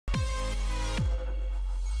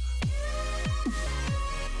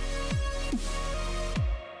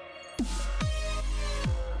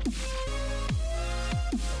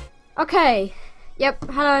Okay, yep,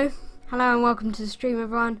 hello and welcome to the stream,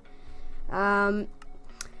 everyone.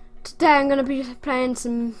 Today I'm going to be playing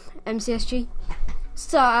some MCSG,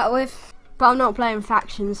 start out with, but I'm not playing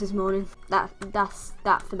factions this morning. That's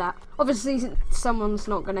that for that. Obviously someone's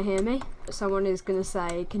not going to hear me, but someone is going to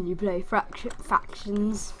say, can you play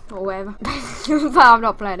factions or whatever, but I'm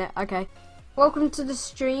not playing it. Okay, welcome to the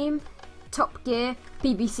stream, Top Gear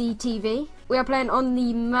BBC TV. We are playing on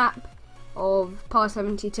the map of Part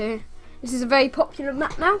 72. This is a very popular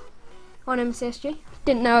map now on MCSG.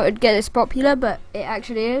 Didn't know it would get this popular, but it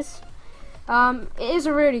actually is. It is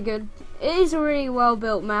a really well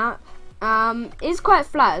built map. It's quite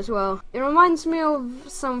flat as well. It reminds me of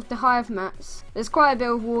some of the Hive maps. There's quite a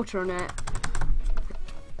bit of water on it,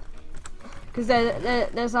 because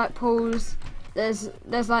there's like pools. There's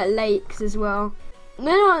like lakes as well. There's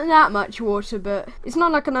not that much water, but it's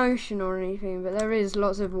not like an ocean or anything, but there is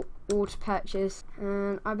lots of water patches.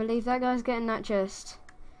 And I believe that guy's getting that chest.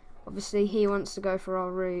 Obviously he wants to go for our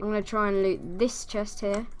route. I'm going to try and loot this chest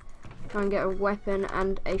here. Try and get a weapon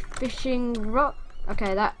and a fishing rod.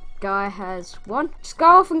 Okay, that guy has one. Just go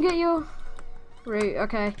off and get your route.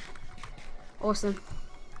 Okay, awesome.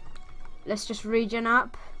 Let's just regen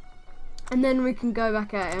up, and then we can go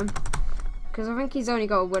back at him. Because I think he's only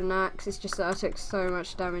got a wooden axe. It's just that I took so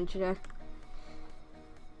much damage there.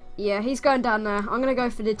 Yeah, he's going down there. I'm going to go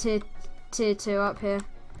for the tier 2 up here.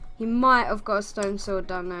 He might have got a stone sword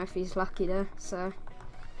down there if he's lucky there. So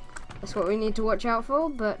that's what we need to watch out for.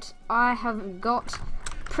 But I have got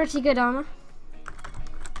pretty good armor.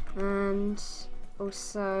 And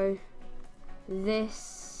also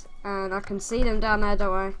this. And I can see them down there,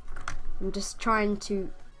 don't worry. I'm just trying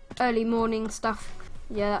to early morning stuff.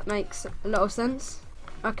 Yeah, that makes a lot of sense.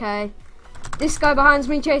 Okay, this guy behind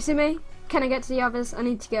me chasing me. Can I get to the others? I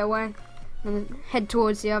need to get away and head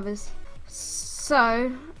towards the others.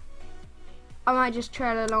 So I might just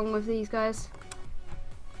trail along with these guys.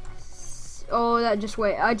 Oh, I just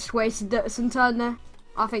wasted some time there.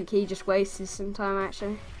 I think he just wasted some time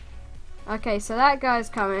actually. Okay, so that guy's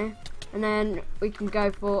coming, and then we can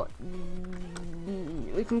go for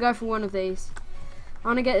one of these. I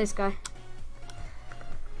want to get this guy.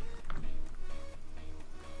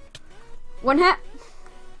 One hit.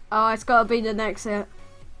 Oh, it's got to be the next hit.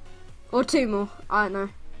 Or two more. I don't know.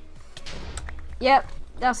 Yep,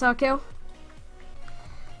 that's our kill.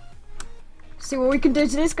 See what we can do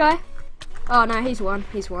to this guy. Oh no, he's won.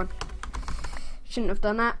 He's won. Shouldn't have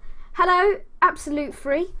done that. Hello, Absolute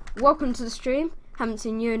Free. Welcome to the stream. Haven't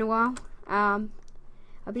seen you in a while. I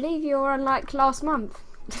believe you were on like last month.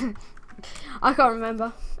 I can't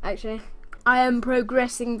remember, actually. I am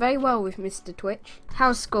progressing very well with Mr. Twitch.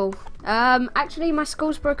 How's school? Actually my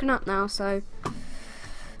school's broken up now, so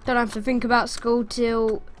don't have to think about school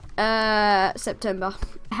till September.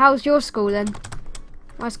 How's your school then?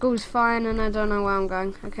 My school's fine and I don't know where I'm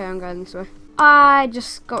going. Okay, I'm going this way. I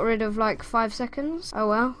just got rid of like 5 seconds. Oh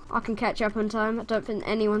well, I can catch up on time. I don't think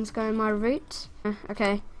anyone's going my route.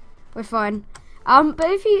 Okay, we're fine. But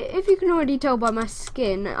if you can already tell by my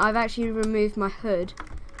skin, I've actually removed my hood.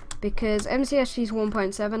 Because MCSG is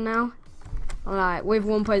 1.7 now. Like with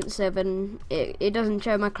 1.7, it doesn't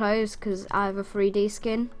show my clothes because I have a 3D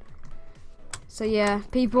skin. So yeah,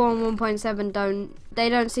 people on 1.7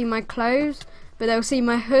 don't see my clothes, but they'll see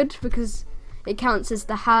my hood because it counts as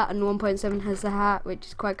the hat, and 1.7 has the hat, which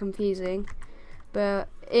is quite confusing. But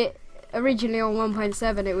it originally on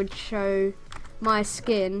 1.7 it would show my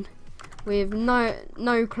skin with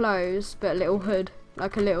no clothes, but a little hood,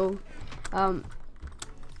 like a little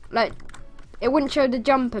like it wouldn't show the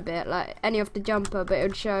jumper bit, like any of the jumper, but it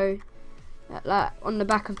would show like on the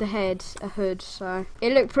back of the head a hood. So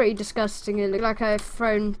it looked pretty disgusting. It looked like I had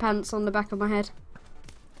thrown pants on the back of my head.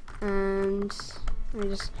 And let me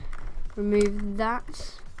just remove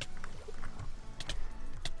that.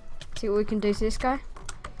 See what we can do to this guy.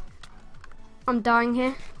 I'm dying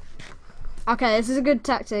here. Okay, this is a good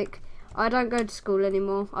tactic. I don't go to school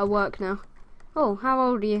anymore. I work now. Oh, how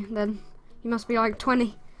old are you then? You must be like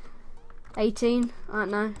 20. 18, I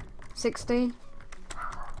don't know, 16.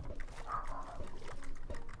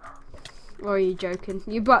 Or are you joking?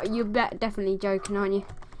 You're definitely joking, aren't you?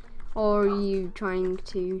 Or are you trying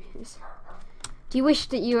to? Do you wish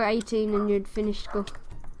that you were 18 and you'd finished school?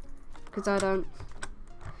 Because I don't.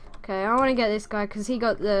 Okay, I want to get this guy because he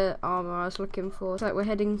got the armor I was looking for. It's like we're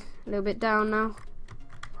heading a little bit down now,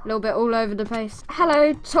 a little bit all over the place.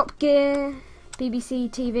 Hello, Top Gear BBC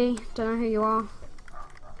TV. Don't know who you are.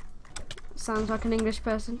 Sounds like an English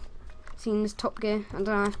person. Seems Top Gear. I don't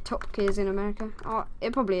know if Top Gear's in America. Oh,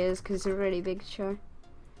 it probably is because it's a really big show.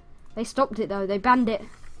 They stopped it though. They banned it.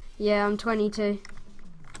 Yeah, I'm 22.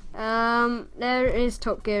 There is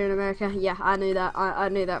Top Gear in America. Yeah, I knew that. I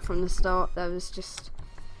knew that from the start. That was just...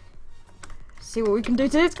 See what we can do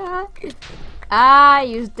to this guy. Ah,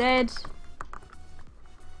 he was dead.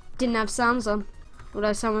 Didn't have sounds on.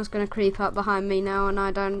 Although someone's gonna creep up behind me now, and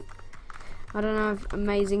I don't have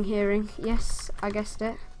amazing hearing. Yes, I guessed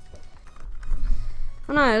it.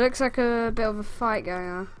 Oh no, it looks like a bit of a fight going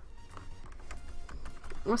on.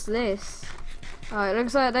 What's this? Oh, it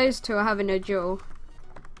looks like those two are having a duel.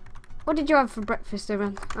 What did you have for breakfast,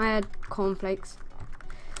 everyone? I had cornflakes.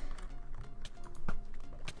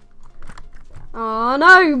 Oh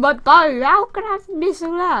no, my bow! How can I miss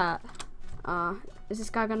all that? Is this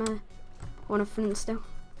guy gonna want a flint still?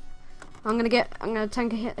 I'm gonna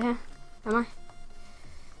tank a hit here. Am I?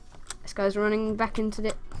 This guy's running back into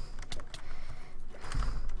it.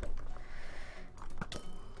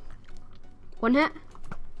 One hit.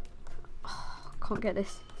 Oh, can't get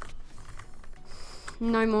this.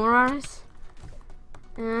 No more arrows.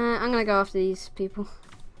 I'm gonna go after these people.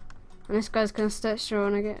 And this guy's gonna start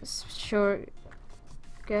short, I guess.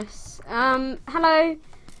 Hello,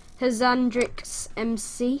 Hazandrix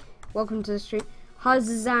MC. Welcome to the stream.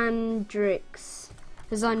 Hazandrix.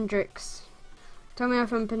 Tell me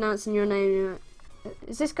if I'm pronouncing your name right.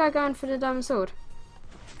 Is this guy going for the diamond sword?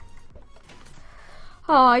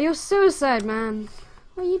 Oh, you're suicide, man.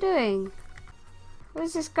 What are you doing? What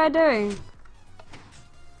is this guy doing?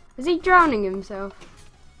 Is he drowning himself?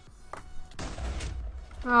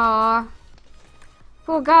 Aw,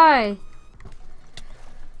 poor guy.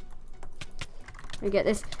 We get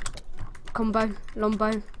this combo,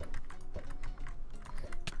 lombo.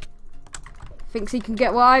 Thinks he can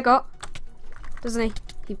get what I got, doesn't he?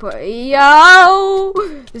 He put yo.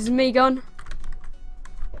 This is me gone.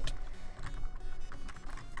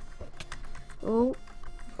 Oh.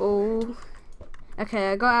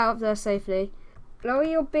 Okay, I got out of there safely. Lower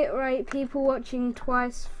your bitrate. People watching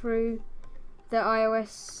twice through the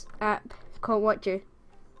iOS app can't watch you.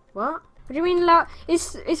 What? What do you mean low?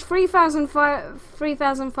 It's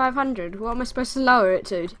 3,500. What am I supposed to lower it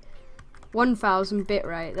to? 1,000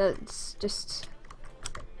 bitrate. That's just...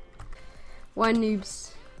 Why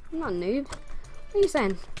noobs? I'm not a noob. What are you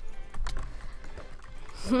saying?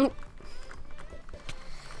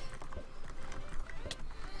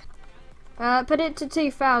 Put it to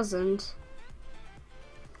 2,000.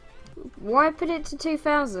 Why put it to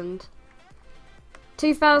 2,000?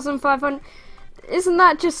 2,500. Isn't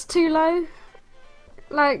that just too low?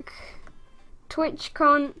 Like, Twitch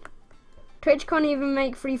can't even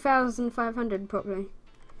make 3,500 properly.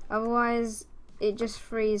 Otherwise, it just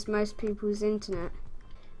frees most people's internet.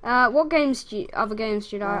 What games other games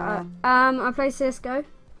do you like? I play CS:GO.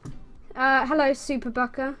 Hello,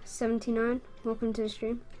 Superbucker79. Welcome to the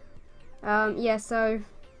stream. Yeah, so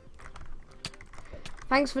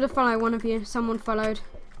thanks for the follow, one of you. Someone followed.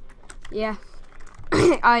 Yeah.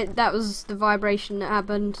 That was the vibration that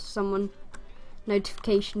happened. Someone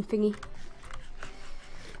notification thingy.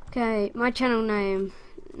 Okay, my channel name.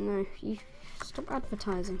 No, you stop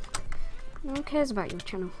advertising. No one cares about your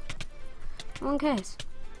channel. No one cares.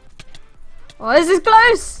 Oh, this is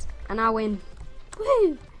close! And I win.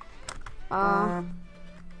 Woo!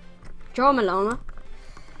 Drama Llama.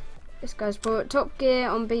 This guy's brought Top Gear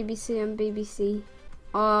on BBC and BBC.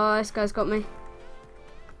 Oh, this guy's got me.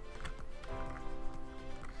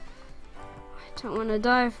 I don't want to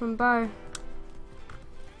die from bow.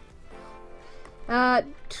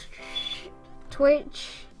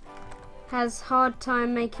 Twitch has hard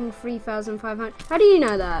time making 3,500. How do you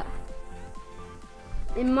know that?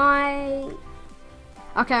 In my...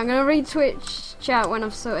 Okay, I'm gonna read Twitch chat when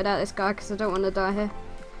I've sorted out this guy because I don't want to die here.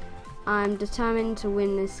 I'm determined to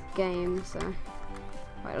win this game, so...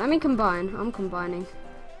 Wait, let me combine. I'm combining.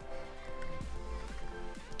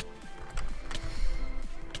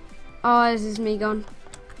 Oh, this is me gone.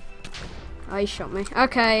 Oh, he shot me.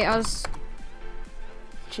 Okay,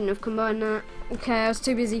 shouldn't have combined that. Okay, I was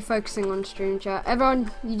too busy focusing on stream chat. Everyone,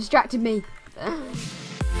 you distracted me.